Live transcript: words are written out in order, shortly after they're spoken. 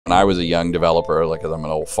When I was a young developer, like, 'cause I'm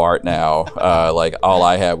an old fart now, like all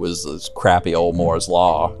I had was this crappy old Moore's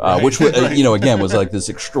Law, which, you know, again, was like this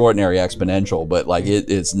extraordinary exponential, but like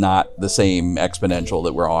it's not the same exponential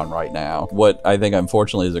that we're on right now. What I think,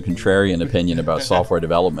 unfortunately, is a contrarian opinion about software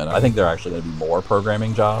development. I think there are actually going to be more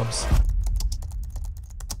programming jobs.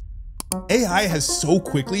 AI has so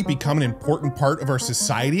quickly become an important part of our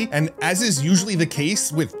society, and as is usually the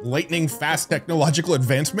case with lightning fast technological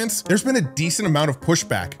advancements, there's been a decent amount of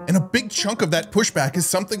pushback. And a big chunk of that pushback is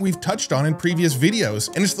something we've touched on in previous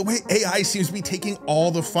videos, and it's the way AI seems to be taking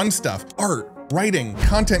all the fun stuff, art, writing,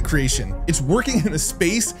 content creation. It's working in a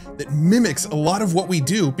space that mimics a lot of what we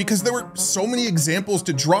do because there were so many examples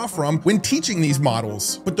to draw from when teaching these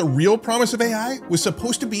models. But the real promise of AI was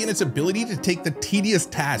supposed to be in its ability to take the tedious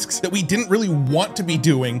tasks that we didn't really want to be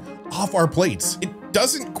doing off our plates. It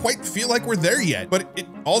doesn't quite feel like we're there yet, but it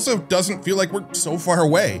also doesn't feel like we're so far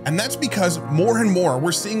away. And that's because more and more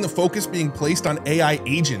we're seeing the focus being placed on AI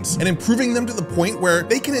agents and improving them to the point where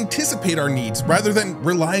they can anticipate our needs rather than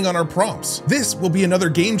relying on our prompts. This will be another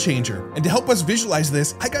game changer. And to help us visualize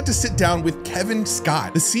this, I got to sit down with Kevin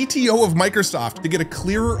Scott, the CTO of Microsoft, to get a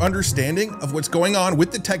clearer understanding of what's going on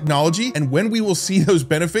with the technology and when we will see those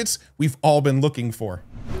benefits we've all been looking for.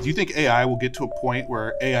 Do you think AI will get to a point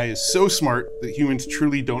where AI is so smart that humans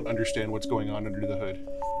truly don't understand what's going on under the hood?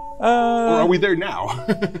 Or are we there now?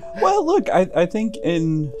 Well, look, I think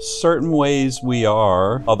in certain ways we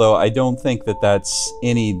are, although I don't think that that's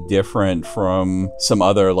any different from some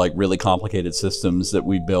other like really complicated systems that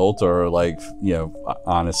we built, or like, you know,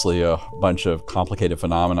 honestly, a bunch of complicated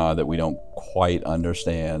phenomena that we don't quite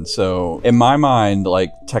understand. So in my mind,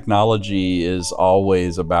 like, technology is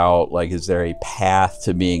always about like, is there a path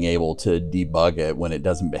to being able to debug it when it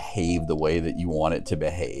doesn't behave the way that you want it to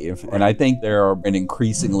behave? And I think there are an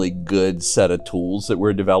increasingly good set of tools that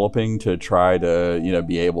we're developing to try to, you know,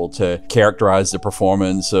 be able to characterize the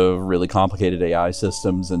performance of really complicated AI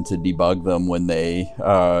systems and to debug them when they,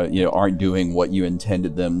 you know, aren't doing what you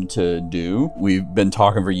intended them to do. We've been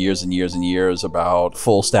talking for years and years and years about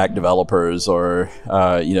full stack developers, or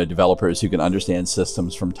you know, developers who can understand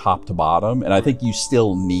systems from top to bottom, and I think you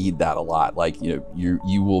still need that a lot. Like, you know,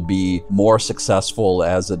 you will be more successful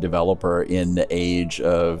as a developer in the age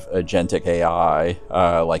of agentic AI,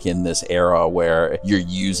 like in this era where you're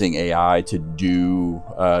using AI to do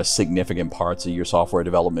significant parts of your software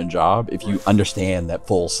development job, if you understand that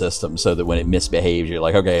full system, so that when it misbehaves, you're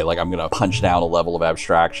like, okay, like, I'm gonna punch down a level of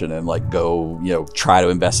abstraction and like go, you know, try to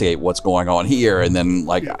investigate what's going on here, and then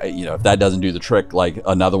like, you know, if that doesn't do the trick, like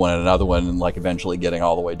another one and another one, and like eventually getting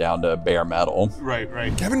all the way down to bare metal. Right.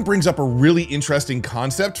 Kevin brings up a really interesting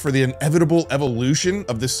concept for the inevitable evolution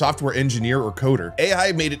of the software engineer or coder.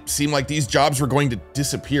 AI made it seem like these jobs were going to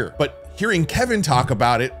disappear, but hearing Kevin talk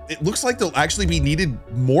about it, it looks like they'll actually be needed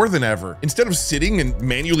more than ever. Instead of sitting and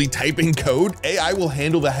manually typing code, AI will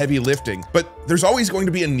handle the heavy lifting. But there's always going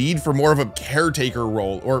to be a need for more of a caretaker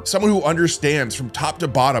role, or someone who understands from top to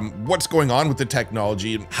bottom what's going on with the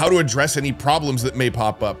technology and how to address any problems that may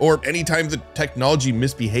pop up, or anytime the technology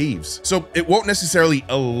misbehaves. So it won't necessarily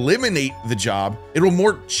eliminate the job, it'll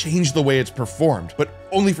more change the way it's performed, but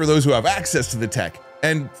only for those who have access to the tech,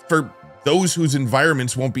 and for those whose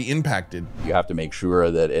environments won't be impacted. You have to make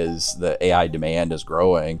sure that as the AI demand is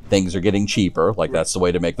growing, things are getting cheaper. Like, that's the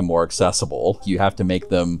way to make them more accessible. You have to make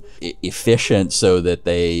them efficient so that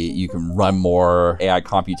you can run more AI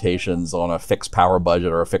computations on a fixed power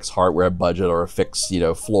budget, or a fixed hardware budget, or a fixed, you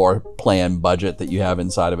know, floor plan budget that you have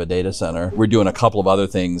inside of a data center. We're doing a couple of other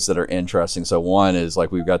things that are interesting. So one is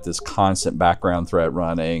like, we've got this constant background thread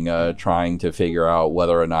running, trying to figure out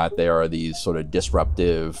whether or not there are these sort of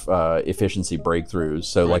disruptive efficiency breakthroughs.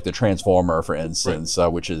 So like the transformer, for instance,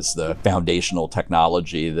 which is the foundational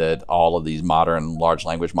technology that all of these modern large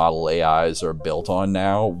language model AIs are built on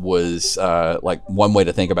now, was like, one way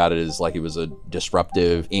to think about it is like, it was a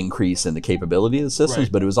disruptive increase in the capability of the systems,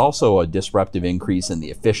 but it was also a disruptive increase in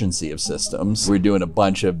the efficiency of systems. We're doing a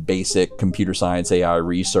bunch of basic computer science AI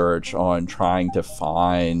research on trying to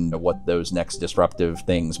find what those next disruptive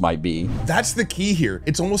things might be. That's the key here.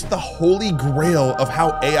 It's almost the holy grail of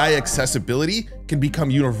how AI accessibility can become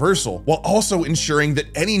universal, while also ensuring that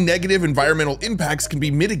any negative environmental impacts can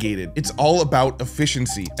be mitigated. It's all about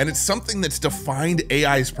efficiency, and it's something that's defined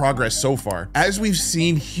AI's progress so far. As we've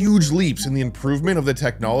seen huge leaps in the improvement of the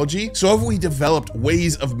technology, so have we developed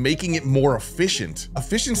ways of making it more efficient.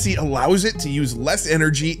 Efficiency allows it to use less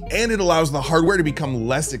energy, and it allows the hardware to become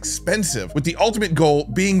less expensive, with the ultimate goal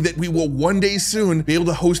being that we will one day soon be able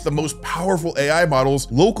to host the most powerful AI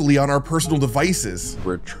models locally on our personal devices.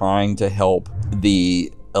 We're trying to help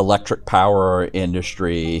the electric power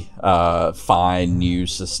industry find new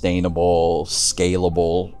sustainable,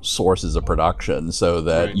 scalable sources of production so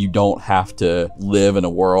that you don't have to live in a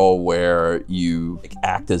world where you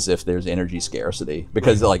act as if there's energy scarcity.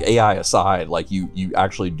 Because like AI aside, like you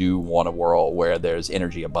actually do want a world where there's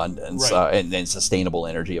energy abundance and sustainable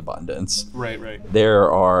energy abundance.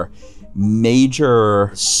 There are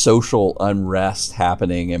major social unrest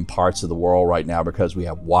happening in parts of the world right now because we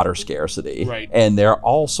have water scarcity. And there are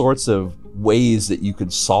all sorts of ways that you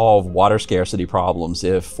could solve water scarcity problems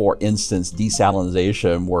if, for instance,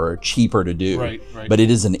 desalination were cheaper to do. But it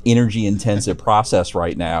is an energy intensive process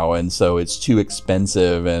right now, and so it's too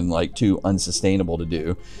expensive and like too unsustainable to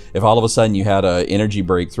do. If all of a sudden you had an energy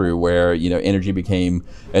breakthrough where, you know, energy became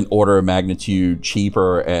an order of magnitude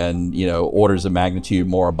cheaper and, you know, orders of magnitude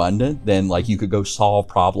more abundant, then like you could go solve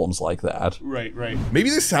problems like that. Maybe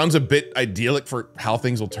this sounds a bit idyllic for how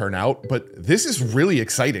things will turn out, but this is really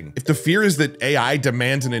exciting. If the fear is that AI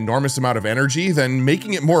demands an enormous amount of energy, then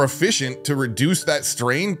making it more efficient to reduce that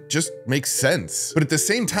strain just makes sense. But at the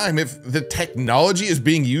same time, if the technology is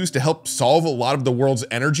being used to help solve a lot of the world's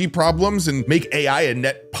energy problems and make AI a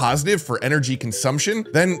net positive for energy consumption,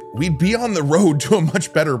 then we'd be on the road to a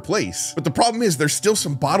much better place. But the problem is there's still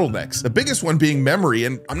some bottlenecks, the biggest one being memory.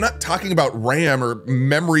 And I'm not talking about RAM or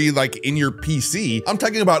memory like in your PC. I'm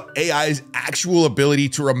talking about AI's actual ability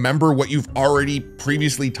to remember what you've already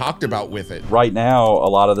previously talked about with it. Right now, a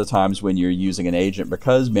lot of the times when you're using an agent,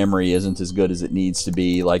 because memory isn't as good as it needs to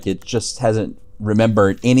be, like it just hasn't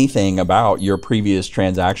remembered anything about your previous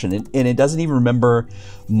transaction, and it doesn't even remember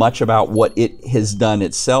much about what it has done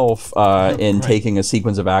itself in taking a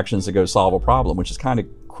sequence of actions to go solve a problem, which is kind of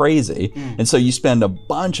crazy. And so you spend a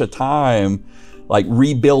bunch of time like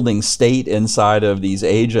rebuilding state inside of these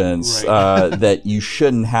agents that you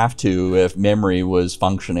shouldn't have to if memory was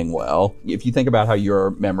functioning well. If you think about how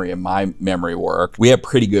your memory and my memory work, we have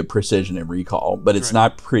pretty good precision and recall, but it's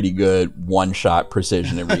not pretty good one-shot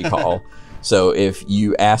precision and recall. So if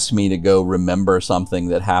you ask me to go remember something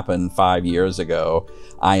that happened 5 years ago,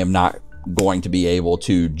 I am not going to be able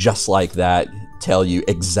to, just like that, tell you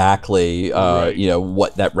exactly you know,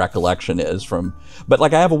 what that recollection is from. But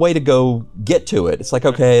like I have a way to go get to it. It's like,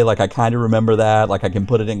 okay, like I kind of remember that, like I can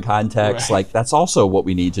put it in context. Like that's also what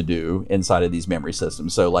we need to do inside of these memory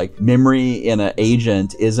systems. So like memory in an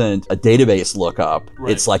agent isn't a database lookup.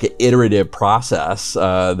 It's like an iterative process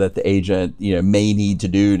that the agent, you know, may need to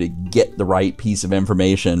do to get the right piece of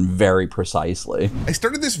information very precisely. I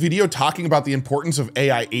started this video talking about the importance of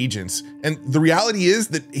AI agents, and the reality is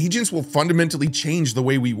that agents will fundamentally change the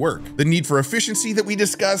way we work. The need for efficiency that we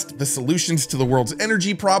discussed, the solutions to the world's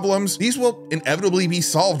energy problems, these will inevitably be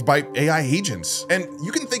solved by AI agents. And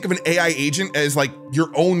you can think of an AI agent as like your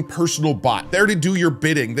own personal bot, there to do your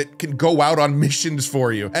bidding, that can go out on missions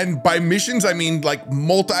for you. And by missions, I mean like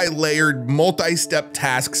multi-layered, multi-step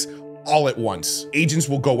tasks all at once. Agents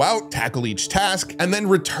will go out, tackle each task, and then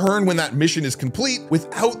return when that mission is complete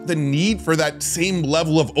without the need for that same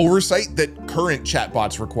level of oversight that current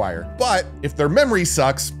chatbots require. But if their memory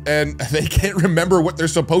sucks and they can't remember what they're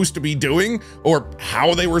supposed to be doing or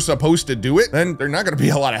how they were supposed to do it, then they're not gonna be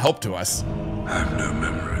a lot of help to us. I have no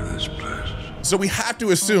memory of this place. So we have to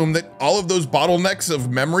assume that all of those bottlenecks of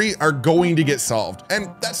memory are going to get solved. And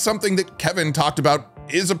that's something that Kevin talked about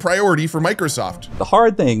is a priority for Microsoft. The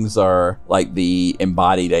hard things are like the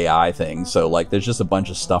embodied AI thing. So like there's just a bunch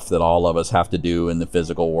of stuff that all of us have to do in the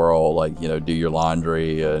physical world, like, you know, do your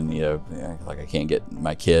laundry and, you know, like I can't get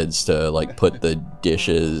my kids to like put the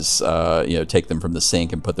dishes, you know, take them from the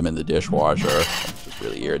sink and put them in the dishwasher. It just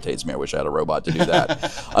really irritates me. I wish I had a robot to do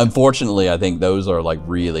that. Unfortunately, I think those are like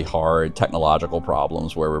really hard technological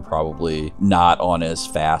problems where we're probably not on as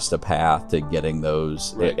fast a path to getting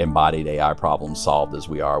those embodied AI problems solved as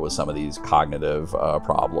we are with some of these cognitive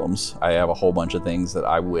problems. I have a whole bunch of things that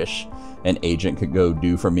I wish an agent could go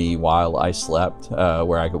do for me while I slept,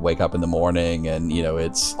 where I could wake up in the morning and, you know,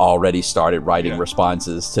 it's already started writing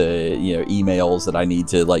responses to, you know, emails that I need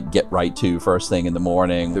to like get right to first thing in the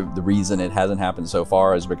morning. The reason it hasn't happened so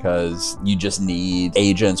far is because you just need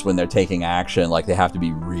agents when they're taking action, like they have to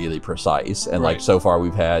be really precise. And like so far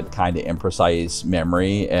we've had kind of imprecise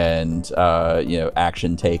memory and, you know,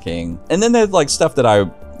 action taking. And then there's like stuff that I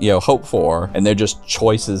hope for, and they're just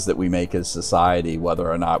choices that we make as society, whether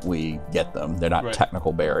or not we get them. They're not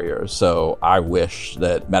technical barriers. So I wish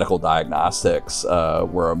that medical diagnostics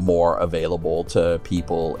were more available to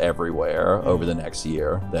people everywhere over the next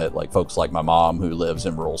year. That like folks like my mom who lives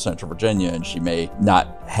in rural Central Virginia, and she may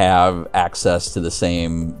not have access to the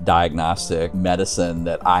same diagnostic medicine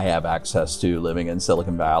that I have access to living in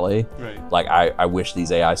Silicon Valley. Like I wish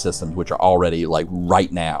these AI systems, which are already like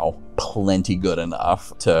right now plenty good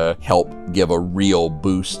enough to help give a real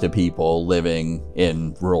boost to people living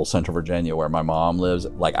in rural Central Virginia where my mom lives.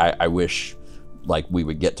 Like I wish like we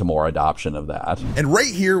would get to more adoption of that. And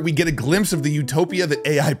right here, we get a glimpse of the utopia that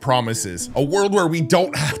AI promises. A world where we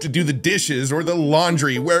don't have to do the dishes or the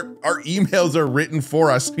laundry, where our emails are written for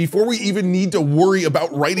us before we even need to worry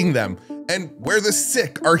about writing them, and where the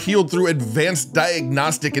sick are healed through advanced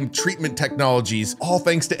diagnostic and treatment technologies, all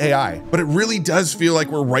thanks to AI. But it really does feel like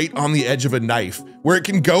we're right on the edge of a knife, where it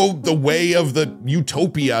can go the way of the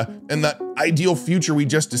utopia and the ideal future we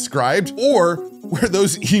just described, or where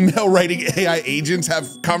those email writing AI agents have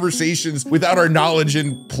conversations without our knowledge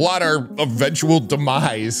and plot our eventual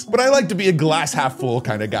demise. But I like to be a glass half full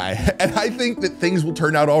kind of guy, and I think that things will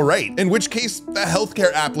turn out all right, in which case the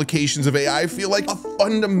healthcare applications of AI feel like a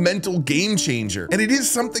fundamental game changer. And it is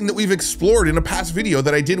something that we've explored in a past video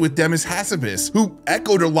that I did with Demis Hassabis, who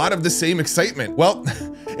echoed a lot of the same excitement. Well,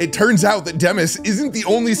 it turns out that Demis isn't the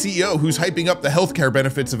only CEO who's hyping up the healthcare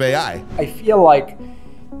benefits of AI. I feel like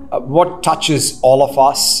what touches all of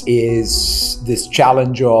us is this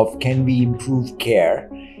challenge of, can we improve care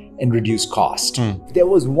and reduce cost? There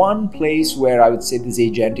was one place where I would say this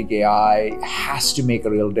agentic AI has to make a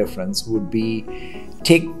real difference, would be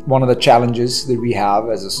take one of the challenges that we have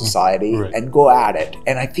as a society and go at it.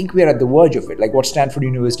 And I think we're at the verge of it. Like what Stanford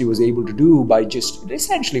University was able to do by just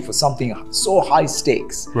essentially for something so high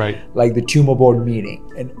stakes, like the tumor board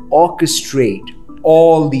meeting, and orchestrate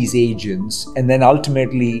all these agents and then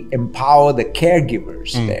ultimately empower the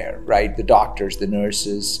caregivers there, right? The doctors, the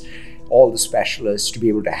nurses, all the specialists to be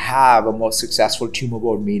able to have a more successful tumor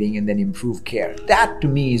board meeting and then improve care. That to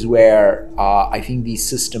me is where I think these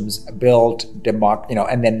systems built,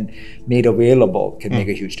 and then made available can make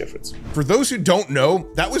a huge difference. For those who don't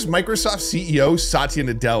know, that was Microsoft CEO Satya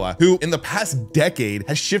Nadella, who in the past decade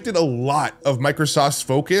has shifted a lot of Microsoft's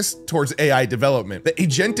focus towards AI development. The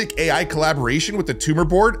Agentic AI collaboration with the tumor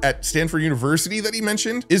board at Stanford University that he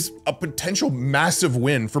mentioned is a potential massive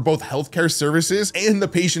win for both healthcare services and the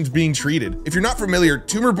patients being treated. If you're not familiar,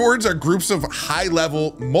 tumor boards are groups of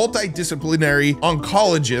high-level, multidisciplinary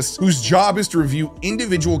oncologists whose job is to review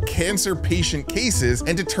individual cancer patient cases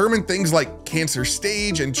and determine things like cancer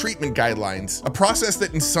stage and treatment guidelines, a process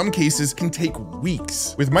that in some cases can take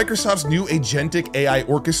weeks. With Microsoft's new Agentic AI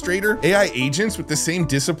orchestrator, AI agents with the same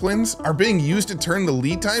disciplines are being used to turn the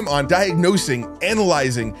lead time on diagnosing,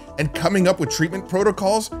 analyzing, and coming up with treatment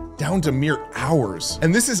protocols down to mere hours.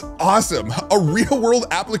 And this is awesome, a real-world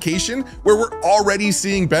application where we're already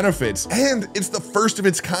seeing benefits, and it's the first of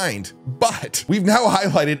its kind. But we've now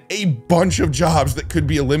highlighted a bunch of jobs that could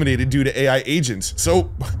be eliminated due to AI agents. So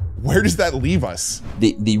where does that leave us?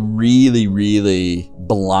 The really, really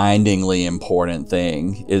blindingly important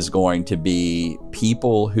thing is going to be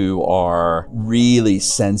people who are really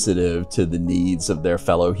sensitive to the needs of their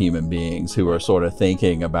fellow human beings, who are sort of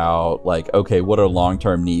thinking about like, okay, what are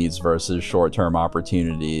long-term needs versus short-term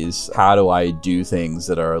opportunities? How do I do things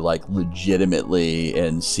that are like legitimately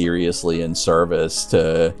and seriously in service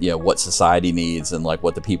to, what society needs and like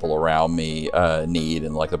what the people around me need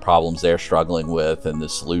and like the problems they're struggling with and the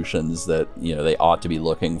solutions that, they ought to be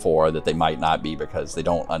looking for that they might not be because they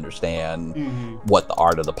don't understand what the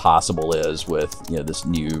art of the possible is with, this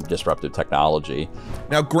new disruptive technology.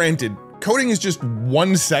 Now, granted, coding is just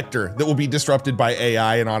one sector that will be disrupted by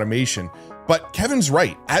AI and automation. But Kevin's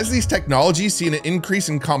right. As these technologies see an increase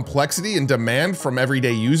in complexity and demand from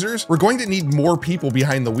everyday users, we're going to need more people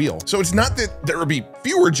behind the wheel. So it's not that there will be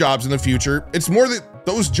fewer jobs in the future, it's more that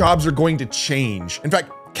those jobs are going to change. In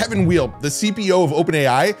fact, Kevin Weil, the CPO of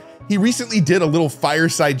OpenAI, he recently did a little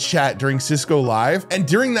fireside chat during Cisco Live, and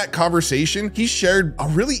during that conversation, he shared a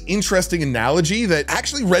really interesting analogy that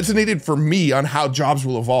actually resonated for me on how jobs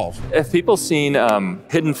will evolve. If people seen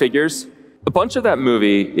Hidden Figures, a bunch of that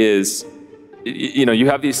movie is, you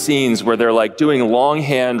have these scenes where they're like doing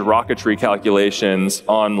longhand rocketry calculations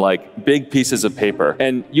on like big pieces of paper.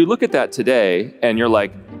 And you look at that today and you're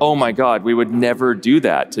like, oh my God, we would never do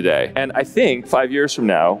that today. And I think 5 years from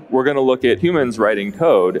now, we're gonna look at humans writing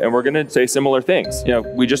code and we're gonna say similar things.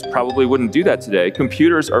 We just probably wouldn't do that today.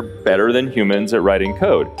 Computers are better than humans at writing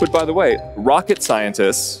code. But by the way, rocket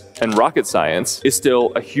scientists And rocket science is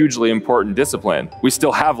still a hugely important discipline. We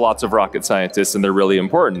still have lots of rocket scientists and they're really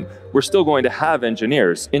important. We're still going to have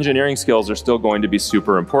engineers. Engineering skills are still going to be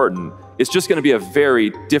super important. It's just going to be a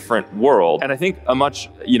very different world. And I think a much,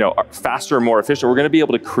 faster, more efficient, we're going to be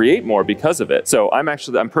able to create more because of it. So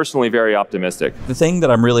I'm personally very optimistic. The thing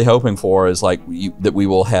that I'm really hoping for is like that we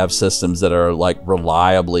will have systems that are like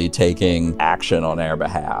reliably taking action on our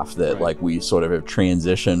behalf, that like we sort of have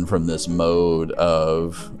transitioned from this mode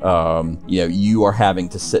of, you are having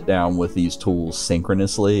to sit down with these tools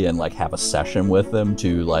synchronously and like have a session with them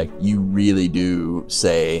to like, you really do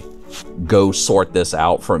say, go sort this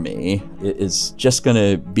out for me. It is just going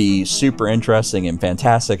to be super interesting and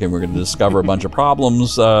fantastic, and we're going to discover a bunch of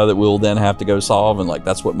problems that we'll then have to go solve. And like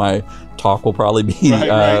that's what my talk will probably be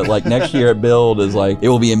like next year at Build, is like it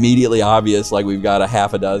will be immediately obvious like we've got a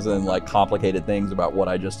half a dozen like complicated things about what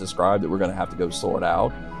I just described that we're going to have to go sort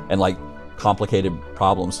out. And like complicated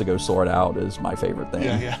problems to go sort out is my favorite thing.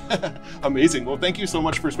 Yeah. Amazing. Well, thank you so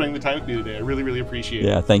much for spending the time with me today. I really, really appreciate it.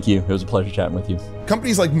 Yeah, thank you. It was a pleasure chatting with you.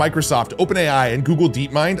 Companies like Microsoft, OpenAI, and Google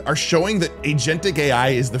DeepMind are showing that agentic AI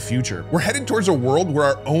is the future. We're headed towards a world where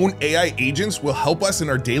our own AI agents will help us in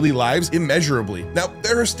our daily lives immeasurably. Now,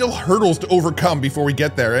 there are still hurdles to overcome before we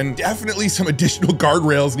get there, and definitely some additional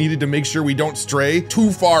guardrails needed to make sure we don't stray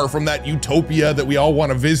too far from that utopia that we all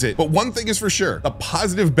want to visit. But one thing is for sure, the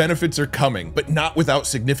positive benefits are coming, but not without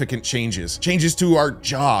significant changes. Changes to our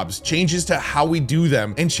jobs, changes to how we do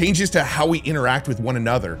them, and changes to how we interact with one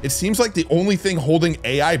another. It seems like the only thing holding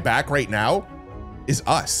AI back right now is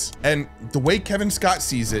us. And the way Kevin Scott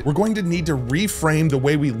sees it, we're going to need to reframe the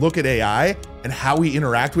way we look at AI and how we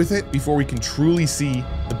interact with it before we can truly see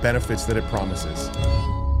the benefits that it promises.